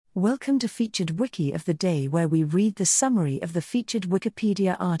Welcome to Featured Wiki of the Day, where we read the summary of the featured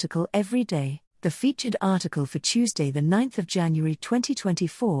Wikipedia article every day. The featured article for Tuesday, the 9th of January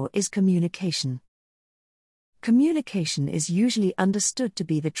 2024 is Communication. Communication is usually understood to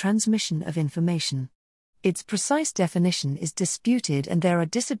be the transmission of information. Its precise definition is disputed, and there are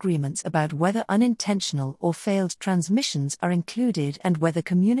disagreements about whether unintentional or failed transmissions are included and whether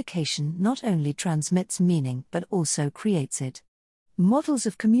communication not only transmits meaning but also creates it. Models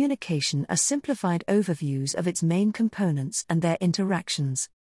of communication are simplified overviews of its main components and their interactions.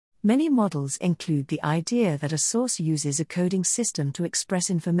 Many models include the idea that a source uses a coding system to express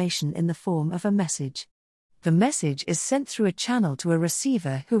information in the form of a message. The message is sent through a channel to a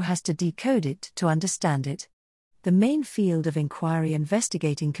receiver who has to decode it to understand it. The main field of inquiry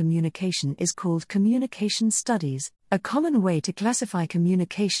investigating communication is called communication studies. A common way to classify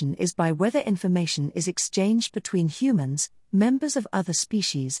communication is by whether information is exchanged between humans, members of other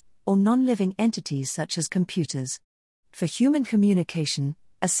species, or non-living entities such as computers. For human communication,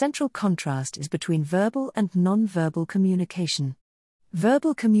 a central contrast is between verbal and non-verbal communication.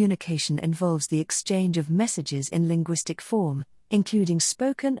 Verbal communication involves the exchange of messages in linguistic form, including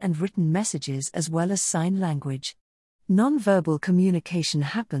spoken and written messages as well as sign language. Non-verbal communication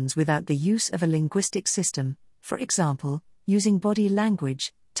happens without the use of a linguistic system, for example, using body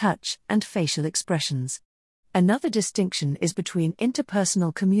language, touch, and facial expressions. Another distinction is between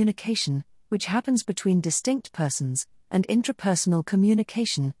interpersonal communication, which happens between distinct persons, and intrapersonal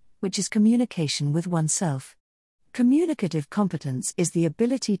communication, which is communication with oneself. Communicative competence is the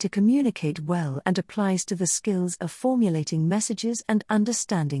ability to communicate well and applies to the skills of formulating messages and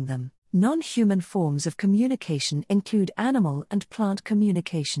understanding them. Non-human forms of communication include animal and plant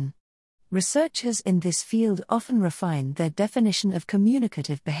communication. Researchers in this field often refine their definition of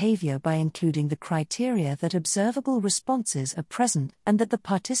communicative behavior by including the criteria that observable responses are present and that the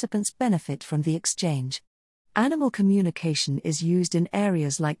participants benefit from the exchange. Animal communication is used in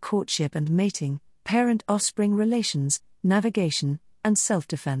areas like courtship and mating, parent-offspring relations, navigation, and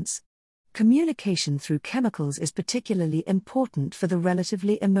self-defense. Communication through chemicals is particularly important for the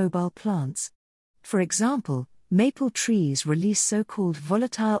relatively immobile plants. For example, maple trees release so-called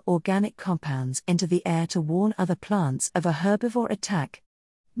volatile organic compounds into the air to warn other plants of a herbivore attack.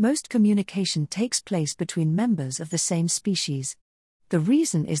 Most communication takes place between members of the same species. The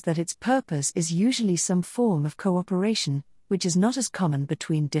reason is that its purpose is usually some form of cooperation, which is not as common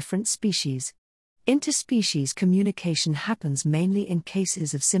between different species. Interspecies communication happens mainly in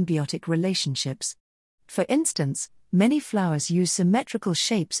cases of symbiotic relationships. For instance, many flowers use symmetrical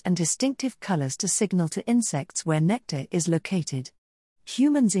shapes and distinctive colors to signal to insects where nectar is located.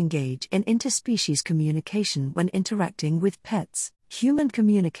 Humans engage in interspecies communication when interacting with pets. Human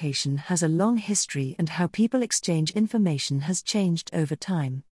communication has a long history, and how people exchange information has changed over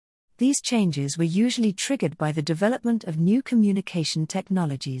time. These changes were usually triggered by the development of new communication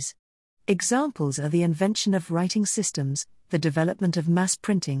technologies. Examples are the invention of writing systems, the development of mass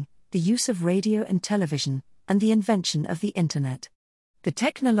printing, the use of radio and television, and the invention of the Internet. The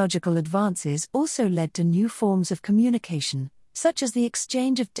technological advances also led to new forms of communication, such as the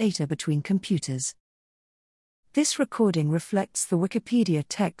exchange of data between computers. This recording reflects the Wikipedia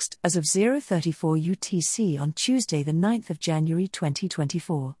text as of 0:34 UTC on Tuesday, the 9th of January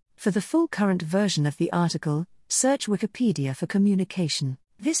 2024. For the full current version of the article, search Wikipedia for communication.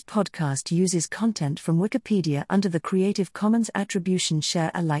 This podcast uses content from Wikipedia under the Creative Commons Attribution Share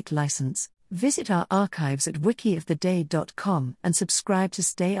Alike license. Visit our archives at wikioftheday.com and subscribe to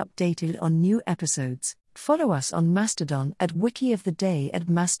stay updated on new episodes. Follow us on Mastodon at wikioftheday at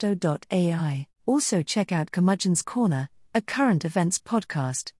masto.ai. Also check out Curmudgeon's Corner, a current events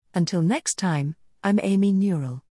podcast. Until next time, I'm Amy Newell.